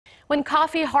When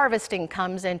coffee harvesting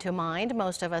comes into mind,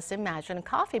 most of us imagine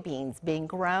coffee beans being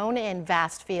grown in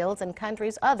vast fields in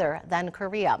countries other than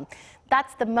Korea.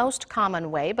 That's the most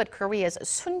common way, but Korea's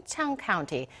Sunchang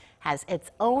County has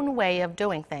its own way of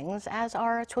doing things, as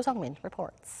our Cho Sung-min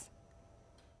reports.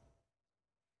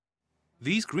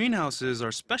 These greenhouses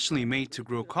are specially made to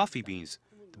grow coffee beans.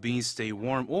 The beans stay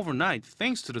warm overnight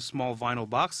thanks to the small vinyl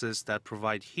boxes that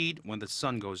provide heat when the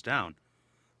sun goes down.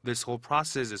 This whole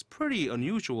process is pretty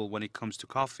unusual when it comes to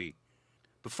coffee.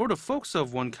 But for the folks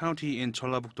of one county in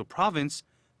Jeollabuk-do Province,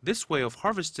 this way of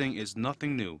harvesting is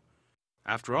nothing new.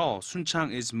 After all,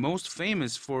 Sunchang is most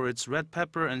famous for its red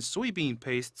pepper and soybean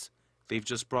pastes. They've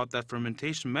just brought that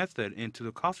fermentation method into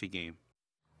the coffee game.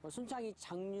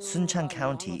 Sunchang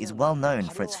County is well known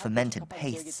for its fermented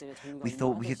pastes. We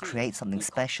thought we could create something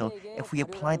special if we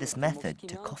apply this method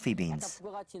to coffee beans.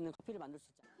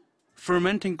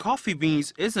 Fermenting coffee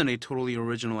beans isn't a totally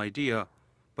original idea,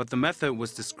 but the method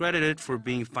was discredited for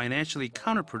being financially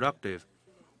counterproductive.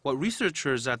 What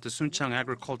researchers at the Sunchang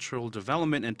Agricultural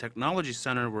Development and Technology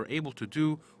Center were able to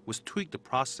do was tweak the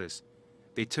process.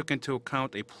 They took into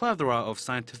account a plethora of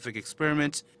scientific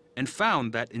experiments and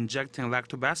found that injecting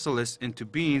lactobacillus into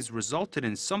beans resulted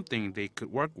in something they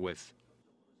could work with.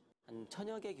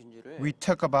 We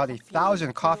took about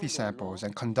 1,000 coffee samples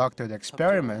and conducted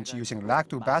experiments using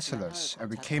lactobacillus, and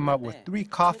we came up with 3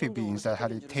 coffee beans that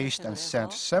had a taste and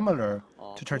scent similar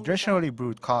to traditionally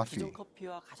brewed coffee.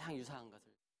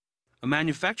 A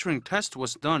manufacturing test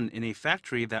was done in a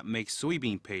factory that makes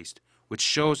soybean paste, which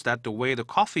shows that the way the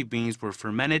coffee beans were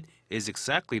fermented is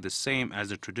exactly the same as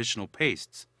the traditional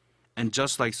pastes. And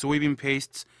just like soybean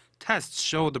pastes, tests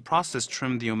show the process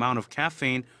trimmed the amount of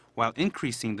caffeine while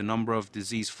increasing the number of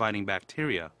disease-fighting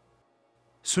bacteria.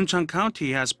 Sunchang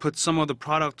County has put some of the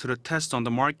product to the test on the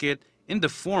market in the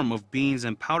form of beans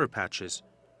and powder patches.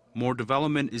 More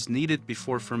development is needed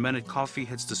before fermented coffee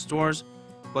hits the stores,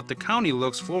 but the county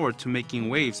looks forward to making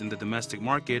waves in the domestic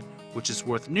market, which is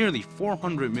worth nearly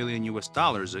 $400 million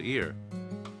a year.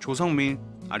 Cho Sung-min,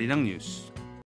 Arirang News.